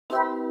What's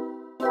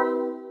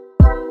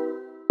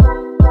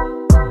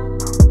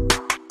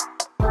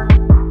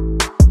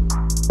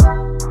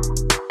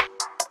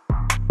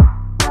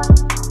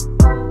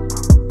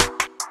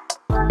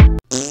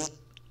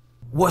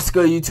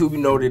good, YouTube? You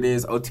know what it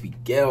is.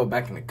 OTP Gale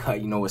back in the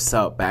cut. You know what's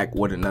up. Back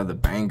with another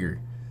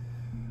banger.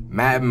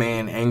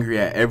 Madman angry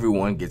at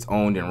everyone gets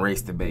owned in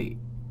race debate.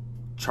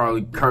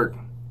 Kirk.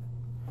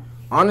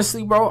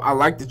 Honestly, bro, I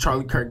like the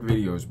Charlie Kirk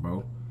videos,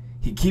 bro.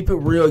 He keep it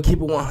real, he keep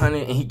it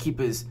 100, and he keep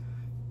his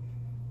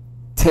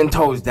 10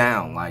 toes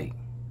down. Like,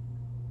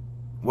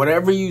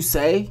 whatever you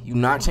say, you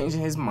not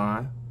changing his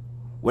mind.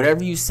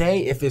 Whatever you say,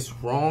 if it's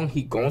wrong,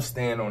 he gonna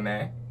stand on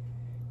that.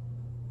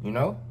 You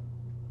know?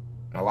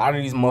 A lot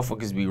of these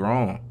motherfuckers be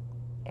wrong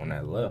on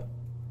that left.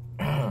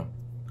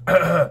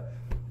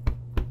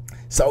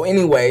 So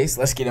anyways,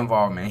 let's get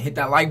involved, man. Hit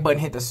that like button,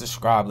 hit the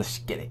subscribe. Let's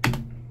get it.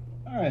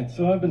 All right,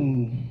 so I've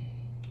been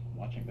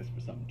watching this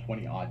for some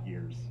 20-odd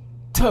years.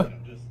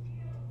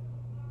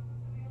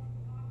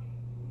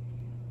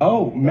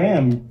 Oh,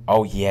 ma'am.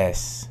 Oh,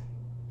 yes.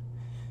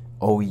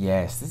 Oh,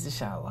 yes. This is a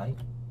shot I like.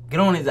 Get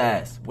on his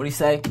ass. What'd he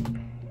say?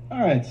 All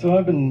right, so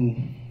I've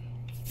been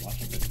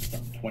watching this for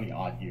some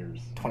 20-odd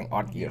years.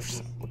 20-odd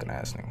years. Looking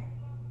ass nigga.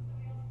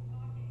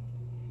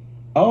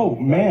 Oh,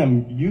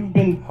 ma'am, you've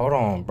been... Hold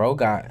on, bro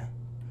got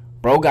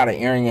an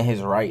earring in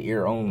his right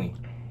ear only.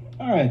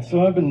 All right,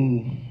 so I've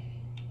been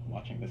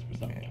watching this for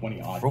some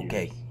 20-odd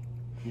years.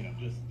 You know,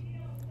 just...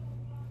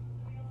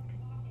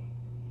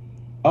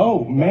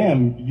 Oh,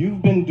 ma'am,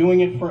 you've been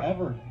doing it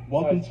forever.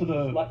 Welcome to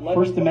the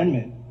First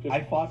Amendment.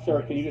 I fought for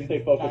it. Sir, can you just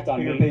stay focused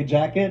on me? Taxpayer-paid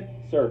jacket?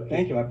 Sir.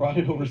 Thank you, I brought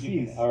it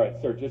overseas. All right,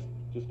 sir, just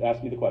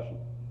ask me the question.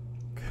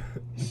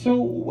 So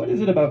what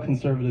is it about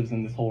conservatives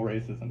and this whole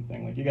racism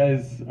thing? Like, you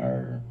guys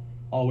are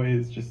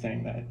always just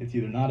saying that it's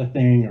either not a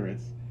thing or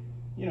it's,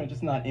 you know,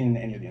 just not in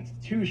any of the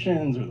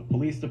institutions or the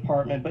police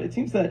department. But it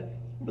seems that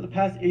over the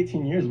past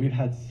 18 years, we've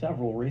had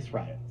several race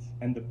riots,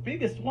 and the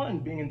biggest one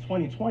being in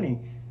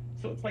 2020.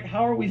 So it's like,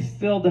 how are we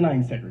still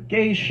denying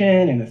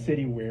segregation in a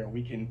city where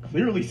we can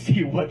clearly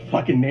see what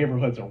fucking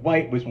neighborhoods are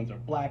white, which ones are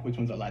black, which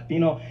ones are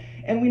Latino,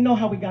 and we know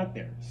how we got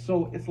there.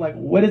 So it's like,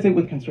 what is it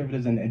with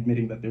conservatives and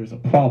admitting that there's a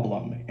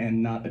problem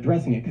and not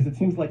addressing it? Because it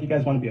seems like you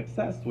guys want to be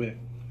obsessed with,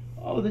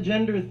 oh, the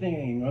gender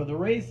thing or the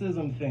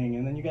racism thing,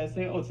 and then you guys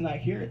say, oh, it's not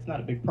here, it's not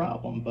a big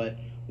problem. But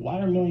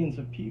why are millions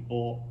of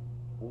people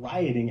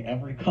rioting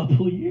every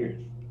couple of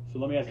years? So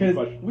let me ask you a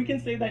question. We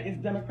can say that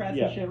it's Democrats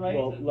and shit, right?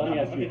 Well, let me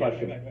ask you a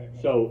question.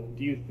 So,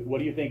 what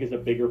do you think is a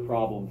bigger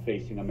problem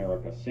facing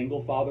America,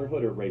 single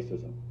fatherhood or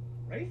racism?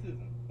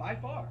 Racism, by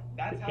far.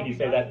 That's how. Can you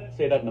say that?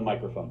 Say that in the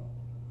microphone.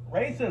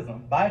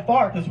 Racism, by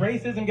far, because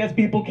racism gets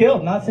people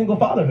killed, not single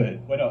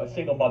fatherhood. Wait, no, a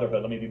single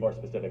motherhood. Let me be more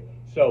specific.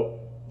 So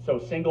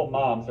single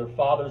moms or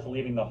fathers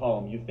leaving the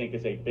home, you think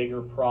is a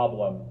bigger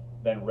problem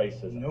than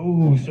racism?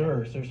 No,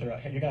 sir.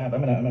 I'm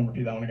gonna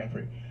repeat that one again for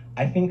you.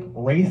 I think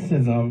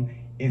racism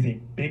is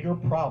a bigger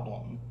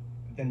problem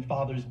than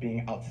fathers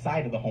being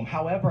outside of the home.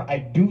 However, I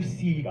do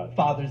see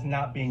fathers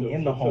not being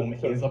in the home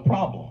is a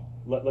problem.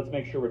 Let's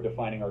make sure we're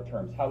defining our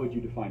terms. How would you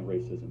define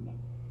racism then?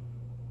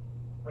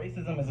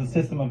 Racism is a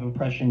system of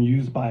oppression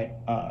used by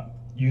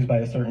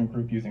a certain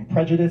group using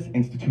prejudice,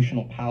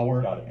 institutional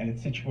power, and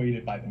it's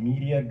situated by the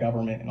media,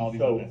 government, and all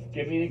these other institutions.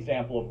 Give me an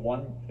example of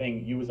one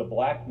thing you as a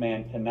black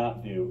man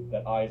cannot do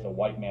that I as a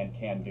white man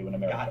can do in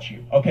America. Got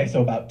you. Okay,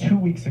 so about 2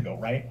 weeks ago,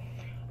 right?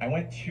 I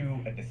went to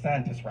a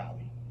DeSantis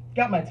rally.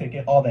 Got my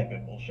ticket, all that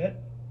good bullshit.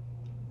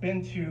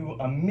 Been to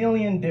a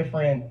million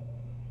different,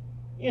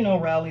 you know,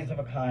 rallies of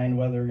a kind,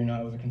 whether, you know,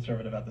 I was a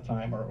conservative at the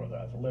time or whether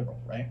I was a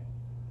liberal, right?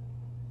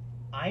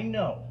 I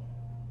know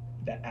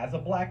that as a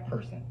black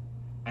person,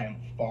 I am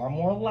far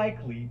more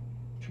likely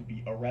to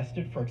be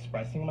arrested for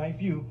expressing my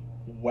view,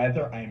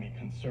 whether I'm a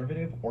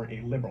conservative or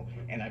a liberal.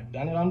 And I've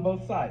done it on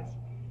both sides.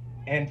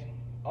 And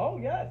oh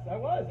yes, I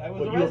was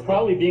arrested. You were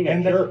probably being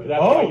a jerk.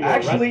 That's why you were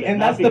arrested, and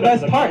that's the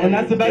best part. And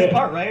that's the best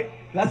part, right?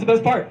 That's the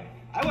best part.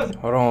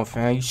 Hold on,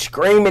 fam. You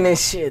screaming and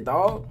shit,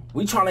 dog.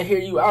 We trying to hear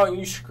you out, and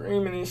you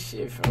screaming and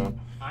shit,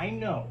 fam. I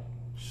know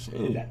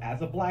that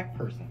as a black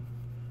person,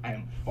 I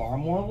am far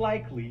more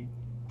likely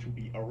to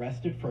be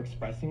arrested for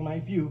expressing my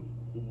view,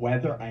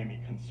 whether I'm a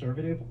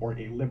conservative or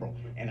a liberal.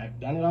 And I've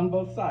done it on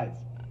both sides.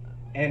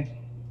 And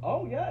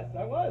oh yes,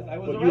 I was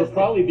arrested. You were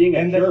probably being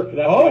a jerk.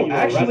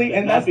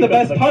 And that's the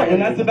best part.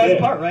 And that's the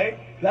best part, right?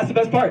 That's the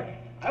best part.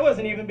 I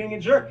wasn't even being a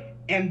jerk.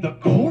 And the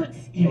courts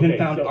even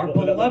found our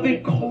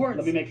beloved courts.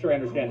 Let me make sure I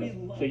understand this.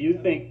 So you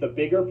think the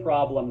bigger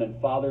problem than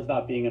fathers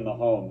not being in the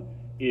home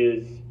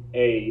is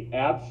a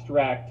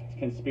abstract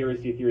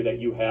conspiracy theory that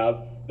you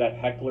have that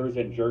hecklers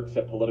and jerks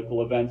at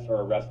political events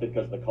are arrested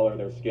because of the color of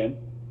their skin?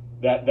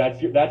 That's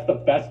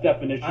the best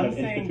definition of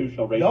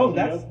institutional racism.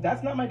 No,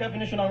 that's not my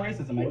definition on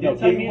racism. I did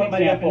tell you what my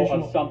definition. Give me an example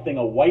of something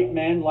a white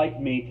man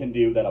like me can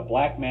do that a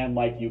black man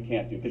like you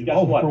can't do. Because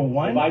guess what?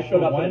 If I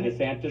showed up at a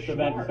DeSantis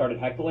event and started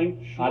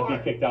heckling, I'd be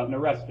kicked out and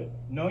arrested.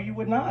 No, you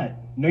would not.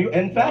 No,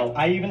 in fact,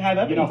 I even have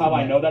evidence. You know how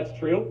I know that's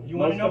true? You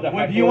want to know?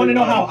 Do you want to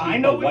know how I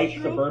know it's white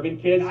true? suburban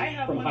kids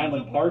from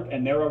Highland Park,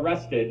 and they're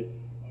arrested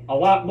a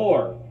lot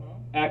more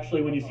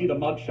actually when you see the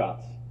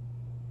mugshots.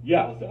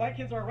 Yeah. Well, so white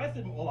kids are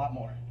arrested a lot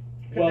more.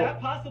 Could Well,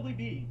 that possibly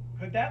be?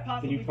 Could that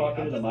possibly can you talk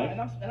be? into the mic?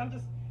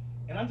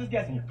 And I'm just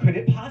guessing here. Could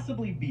it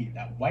possibly be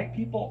that white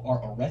people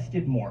are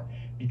arrested more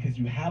because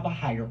you have a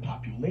higher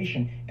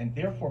population, and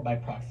therefore by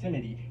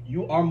proximity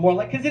you are more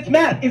like? Because it's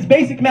math. It's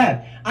basic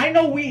math. I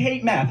know we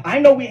hate math. I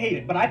know we hate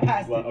it, but I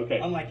passed it. Okay.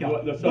 Unlike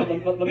y'all. So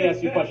let me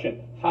ask you a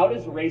question. How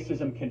does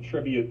racism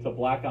contribute to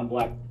black on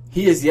black?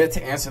 He has yet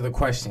to answer the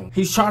question.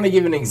 He's trying to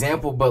give an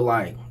example, but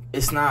like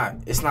it's not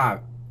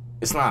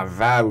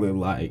valid.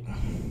 Like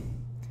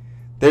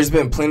there's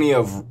been plenty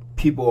of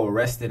people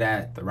arrested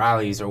at the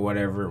rallies or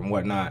whatever and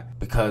whatnot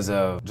because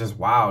of just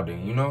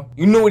wilding, you know?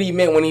 You knew what he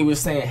meant when he was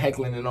saying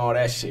heckling and all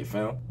that shit,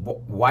 fam.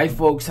 White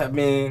folks have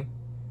been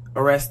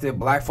arrested,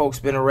 black folks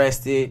been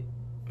arrested,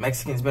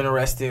 Mexicans been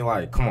arrested.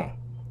 Like, come on,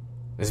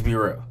 let's be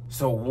real.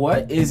 So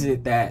what is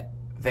it that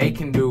they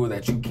can do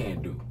that you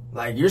can't do?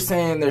 Like, you're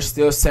saying there's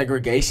still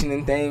segregation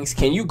and things.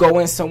 Can you go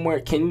in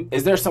somewhere?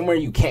 Is there somewhere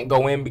you can't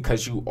go in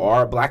because you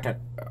are black?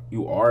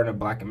 You are a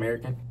black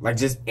American? Like,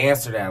 just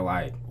answer that.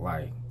 Like,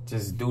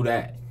 just do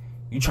that.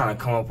 You trying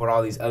to come up with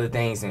all these other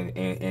things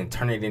and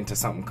turn it into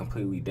something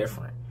completely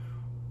different,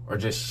 or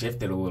just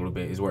shift it a little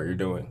bit is what you're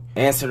doing.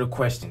 Answer the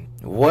question.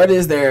 What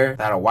is there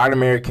that a white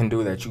American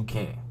do that you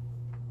can't?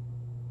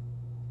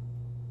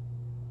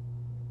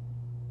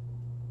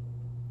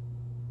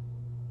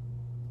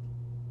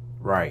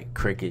 Right,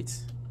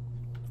 crickets.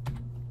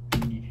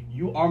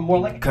 You are more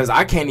like. Because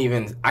I can't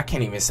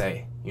even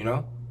say, you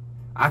know?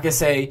 I can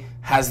say,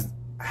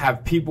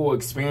 have people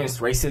experienced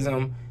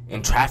racism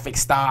in traffic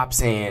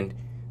stops and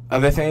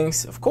other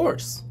things? Of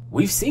course.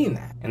 We've seen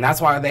that. And that's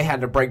why they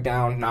had to break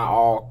down not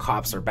all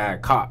cops are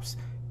bad cops.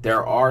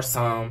 There are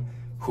some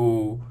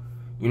who,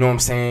 you know what I'm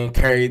saying,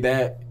 carried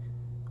that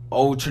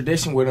old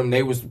tradition with them.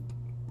 They was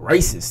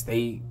racist.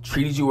 They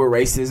treated you with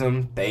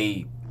racism.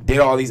 They did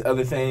all these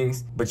other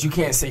things. But you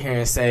can't sit here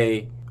and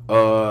say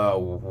a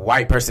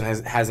white person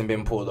hasn't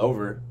been pulled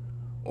over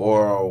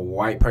or a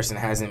white person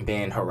hasn't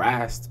been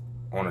harassed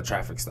on a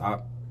traffic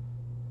stop.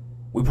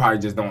 We probably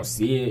just don't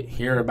see it,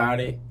 hear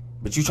about it.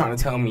 But you trying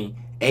to tell me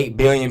 8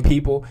 billion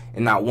people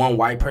and not one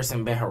white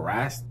person been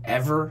harassed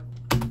ever?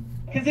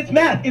 Because it's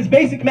math. It's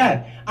basic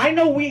math. I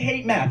know we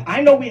hate math.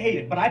 I know we hate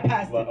it, but I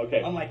passed it.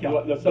 Okay. Unlike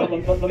y'all. So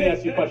let me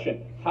ask you a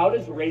question. How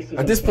does racism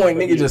at this point,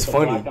 nigga, just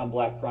funny. Black on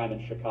black crime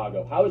in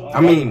Chicago? How is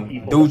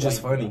dude,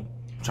 just funny.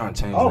 I'm trying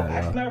to change that.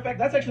 As a matter of fact,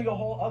 that's actually a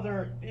whole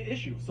other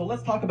issue. So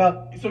let's talk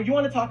about. So you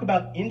want to talk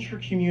about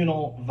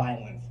intracommunal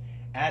violence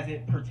as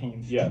it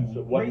pertains to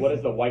So what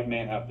does the white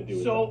man have to do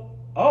with it?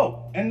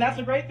 And that's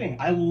a great thing.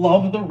 I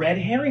love the red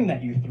herring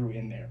that you threw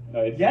in there.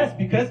 No,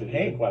 because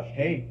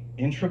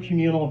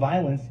intracommunal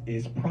violence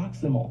is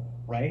proximal,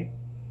 right?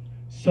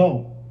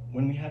 So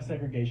when we have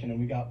segregation and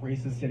we got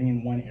races sitting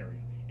in one area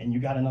and you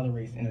got another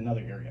race in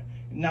another area.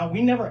 Now,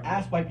 we never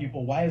ask white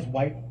people, why is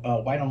white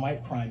on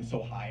white crime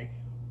so high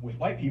with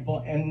white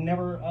people, and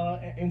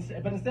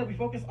but instead we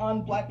focus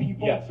on black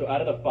people. Yeah, so out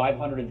of the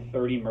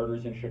 530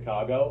 murders in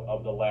Chicago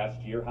of the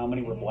last year, how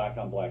many were black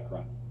on black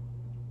crime?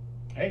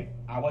 Hey,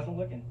 I wasn't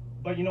looking.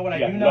 But you know what I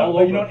do know? know?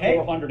 Well, you know,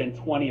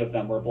 420 of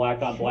them were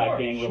black on black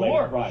gang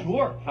related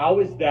crimes. How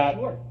is that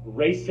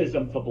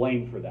racism to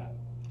blame for that?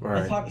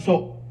 Right.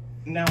 So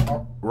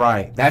now,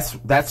 right.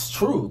 That's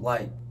true.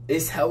 Like,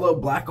 it's hella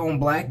black on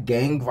black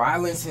gang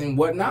violence and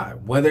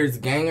whatnot, whether it's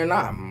gang or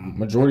not.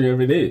 Majority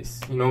of it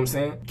is. You know what I'm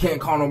saying? Can't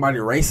call nobody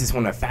racist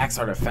when the facts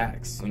are the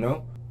facts. You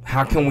know?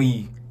 How can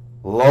we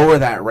lower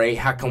that rate?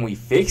 How can we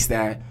fix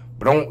that?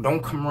 But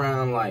don't come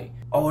around like,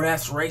 oh,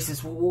 that's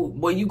racist.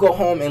 Well, you go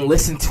home and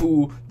listen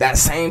to that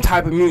same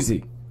type of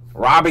music,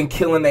 robbing,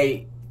 killing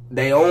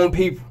they own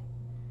people.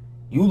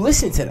 You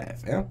listen to that,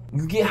 fam.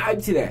 You get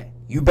hyped to that.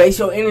 You base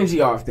your energy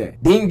off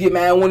that. Then you get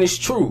mad when it's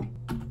true.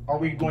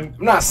 I'm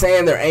not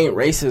saying there ain't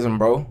racism,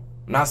 bro.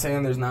 I'm not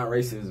saying there's not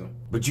racism.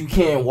 But you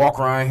can't walk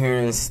around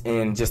here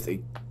and just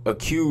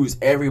accuse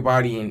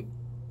everybody and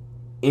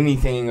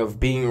anything of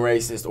being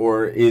racist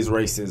or is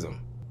racism.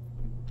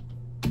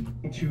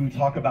 To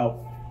talk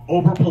about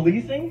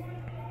over-policing?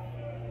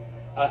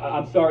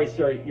 I'm sorry,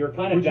 sir. You're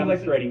kind of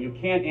demonstrating. You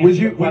can't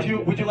answer the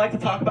question. Would you like to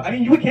talk about? I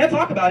mean, we can't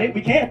talk about it.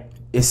 We can't.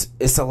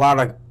 It's a lot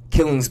of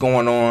killings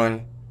going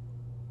on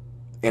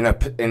in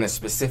a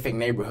specific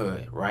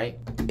neighborhood, right?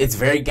 It's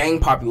very gang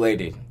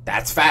populated.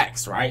 That's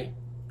facts, right?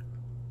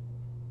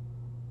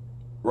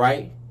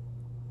 Right?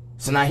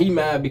 So now he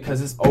mad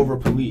because it's over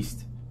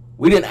policed.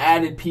 We done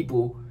added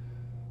people,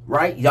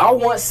 right? Y'all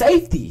want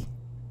safety.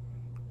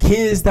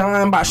 Kids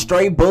dying by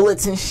stray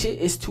bullets and shit.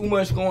 It's too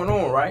much going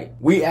on, right?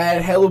 We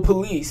add hella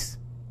police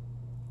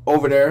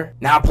over there.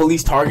 Now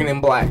police targeting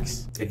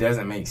blacks. It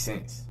doesn't make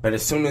sense. But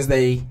as soon as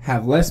they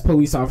have less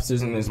police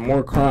officers and there's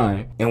more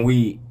crime,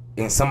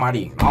 and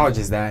somebody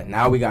acknowledges that,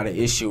 now we got an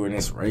issue and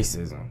it's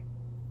racism.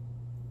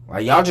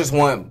 Like, y'all just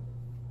want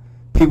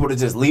people to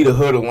just leave the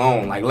hood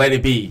alone. Like, let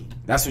it be.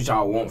 That's what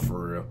y'all want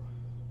for real.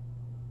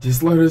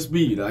 Just let us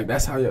be. Like,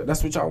 that's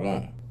what y'all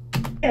want.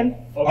 And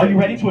are you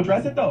ready to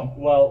address it though?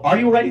 Well, are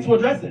you ready to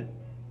address it?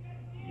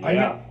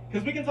 Yeah.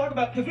 Because we can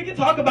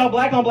talk about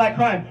black on black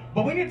crime,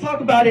 but we need to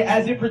talk about it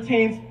as it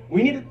pertains.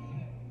 We need to.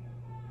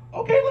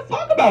 Okay, let's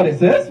talk about it,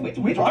 sis.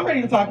 I'm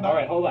ready to talk about it. All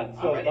right, hold on.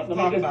 So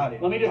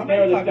let me just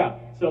narrow this down.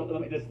 So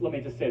let me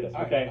just say this,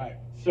 okay? All right.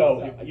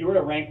 So you were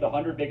to rank the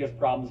 100 biggest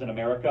problems in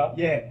America.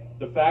 Yeah.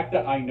 The fact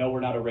that I know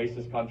we're not a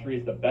racist country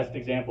is the best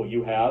example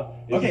you have.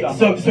 Okay,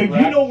 so you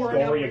know we're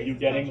not a story of you racist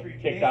getting country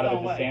kicked out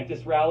of a based on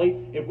DeSantis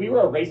rally. If we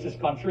were a racist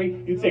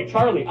country, you'd say,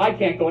 Charlie, I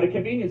can't go in a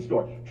convenience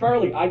store.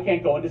 Charlie, I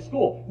can't go into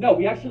school. No,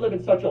 we actually live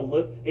in such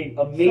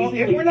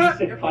amazingly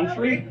decent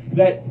country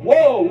that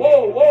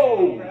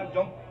whoa.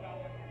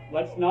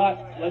 Let's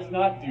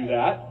not do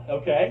that,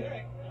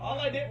 okay? All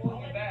I did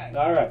was bad.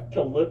 All right.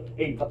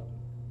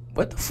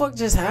 What the fuck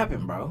just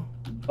happened, bro?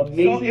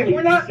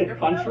 Amazingly decent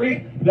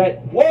country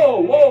that whoa.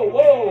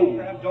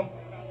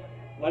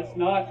 Let's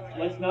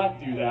not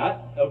do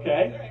that,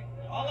 okay?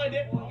 All I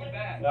did was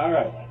bad. All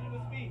right.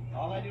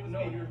 All I did was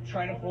speak. You're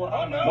trying to pull it.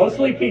 Oh no.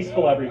 Mostly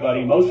peaceful,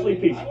 everybody. Mostly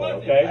peaceful,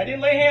 okay? I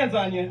didn't lay hands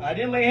on you. I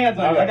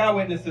Right. I got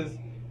witnesses.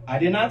 I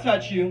did not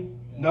touch you.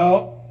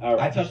 No. All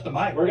right. I touched the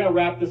mic. We're gonna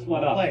wrap this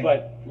one up,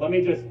 but let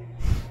me just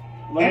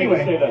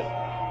Anyway. say this.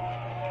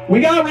 We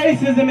got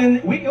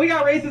racism we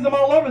got racism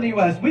all over the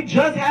U.S. We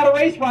just had a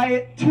race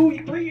riot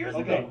 2-3 years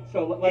Okay, ago.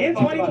 so let's in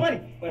talk 2020.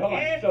 Wait, hold on.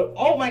 And, So,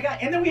 oh my God!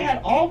 And then we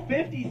had all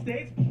 50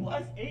 states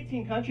plus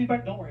 18 countries.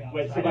 But don't worry.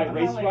 wait, so by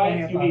race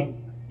riots you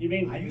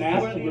mean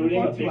mass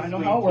looting of big screen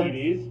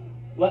TVs?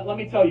 Let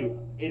me tell you,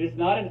 it is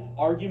not an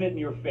argument in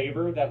your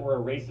favor that we're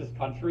a racist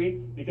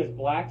country because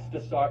blacks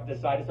decide to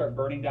start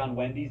burning down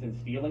Wendy's and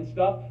stealing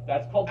stuff.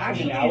 That's called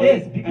criminality.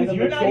 It is, because and the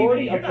you're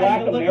majority not of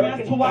black even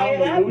Americans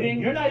found the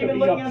looting You're not to even be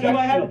looking at why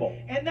it happened.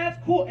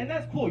 objectionable. And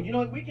that's cool. You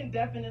know, we can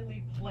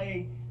definitely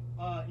play,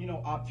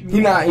 obtuse.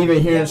 He not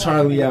even hearing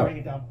Charlie out. Bring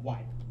it down.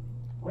 Why?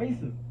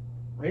 Racism.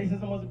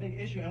 Racism was a big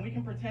issue, and we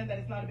can pretend that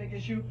it's not a big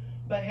issue.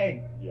 But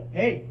hey,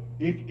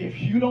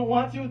 if you don't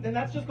want to, then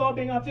that's just called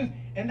being obtuse.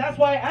 And that's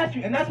why I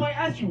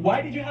asked you.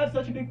 Why did you have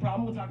such a big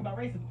problem with talking about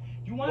racism?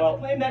 You want to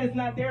claim that it's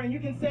not there, and you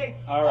can say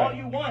all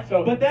you want,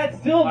 but that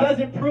still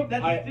doesn't prove.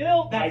 That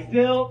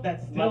still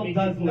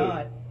does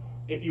not.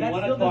 If you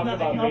want to talk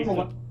about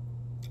racism.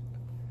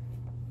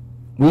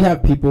 We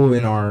have people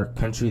in our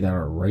country that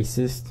are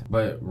racist,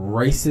 but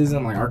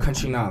racism, like, our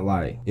country not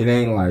like, it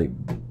ain't like,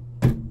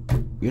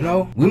 you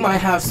know, we might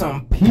have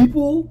some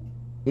people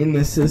in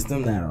the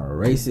system that are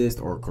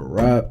racist or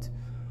corrupt,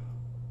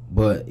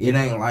 but it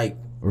ain't like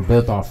we're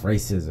built off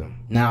racism.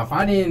 Now, if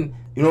I didn't,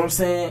 you know what I'm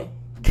saying,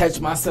 catch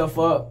myself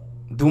up,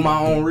 do my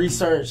own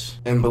research,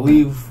 and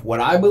believe what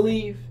I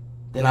believe,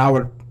 then I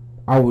would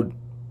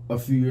a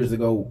few years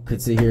ago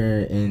could sit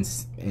here and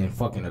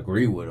fucking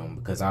agree with them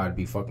because I would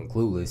be fucking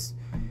clueless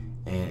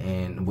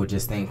and would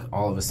just think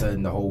all of a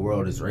sudden the whole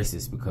world is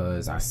racist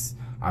because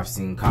I've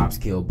seen cops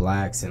kill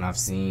blacks and I've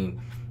seen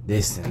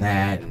this and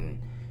that,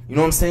 and you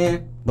know what I'm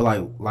saying?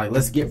 But like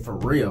let's get for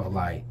real.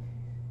 Like,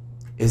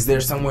 is there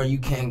somewhere you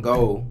can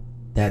go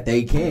that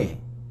they can,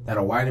 that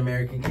a white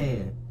American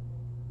can?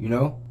 You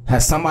know?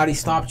 Has somebody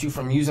stopped you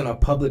from using a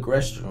public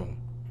restroom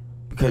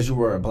because you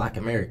were a black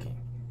American?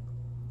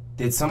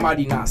 Did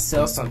somebody not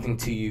sell something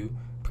to you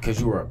because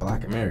you were a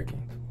black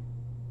American?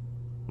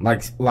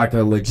 Like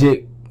a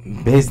legit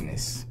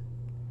business.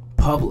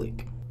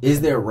 Public. Is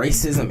there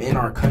racism in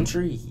our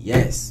country?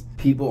 Yes.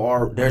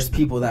 There's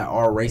people that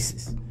are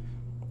racist.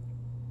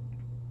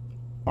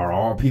 Are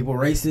all people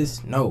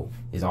racist? No.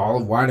 Is all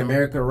of white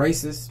America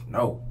racist?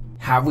 No.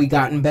 Have we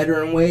gotten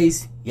better in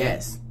ways?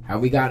 Yes.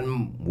 Have we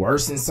gotten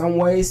worse in some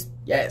ways?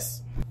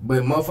 Yes.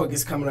 But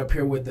motherfuckers coming up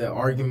here with the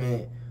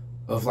argument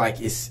of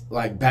it's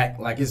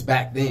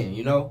back then,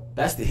 you know?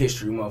 That's the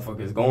history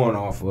motherfuckers going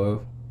off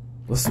of.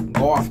 Let's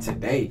go off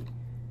today.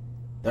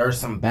 There are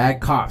some bad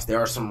cops. There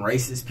are some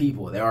racist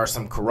people. There are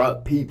some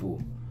corrupt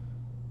people.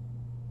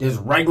 There's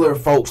regular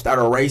folks that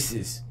are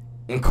racist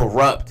and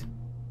corrupt.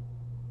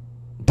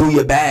 Do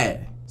you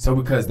bad. So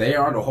because they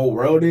are, the whole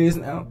world is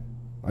now?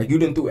 Like, you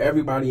done threw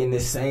everybody in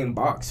this same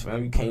box,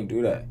 fam. You can't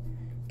do that.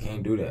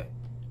 Can't do that.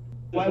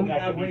 Why we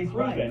have race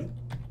proven?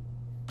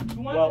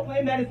 You want to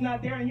claim that it's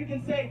not there, and you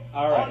can say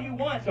all you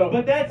want,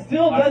 but that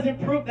still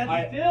doesn't prove.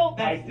 That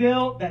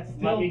still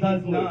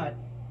does not.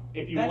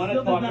 If you want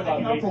to talk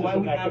about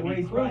racism that can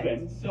be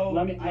proven,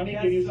 let me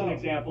give you some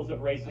examples of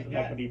racism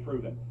that can be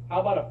proven. How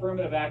about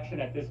affirmative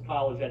action at this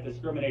college that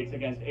discriminates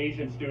against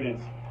Asian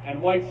students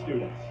and white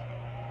students?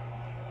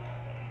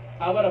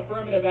 How about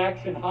affirmative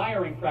action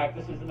hiring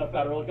practices in the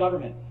federal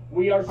government?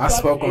 I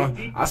spoke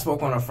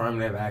on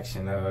affirmative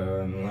action,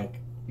 like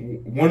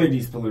one of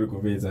these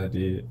political vids I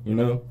did, you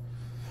know?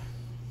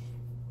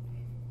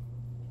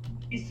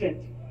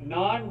 Decent,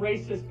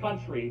 non-racist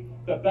country,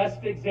 the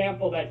best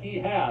example that he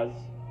has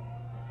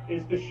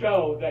is to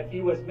show that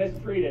he was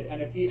mistreated.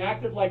 And if he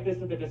acted like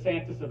this at the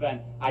DeSantis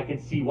event, I can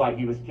see why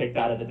he was kicked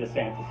out of the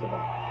DeSantis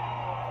event.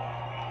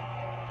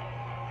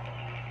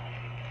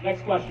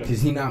 Next question.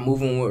 Because he not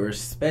moving with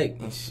respect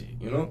and shit,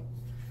 you know?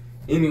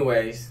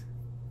 Anyways,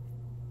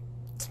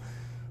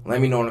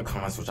 let me know in the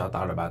comments what y'all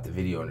thought about the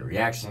video and the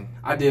reaction.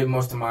 I did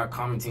most of my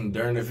commenting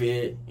during the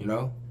vid, you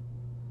know?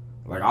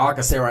 Like, all I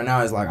can say right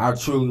now is, like, I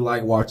truly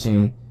like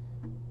watching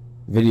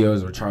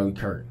videos with Charlie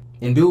Kirk.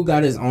 And dude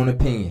got his own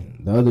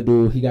opinion. The other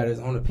dude, he got his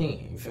own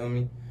opinion. You feel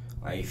me?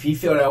 Like, if he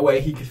feel that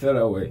way, he can feel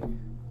that way.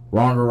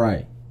 Wrong or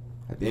right.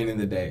 At the end of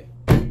the day.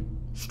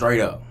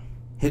 Straight up.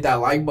 Hit that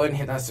like button,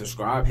 hit that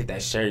subscribe, hit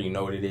that share. You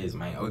know what it is,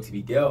 man.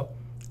 OTB Gale,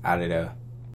 out of there.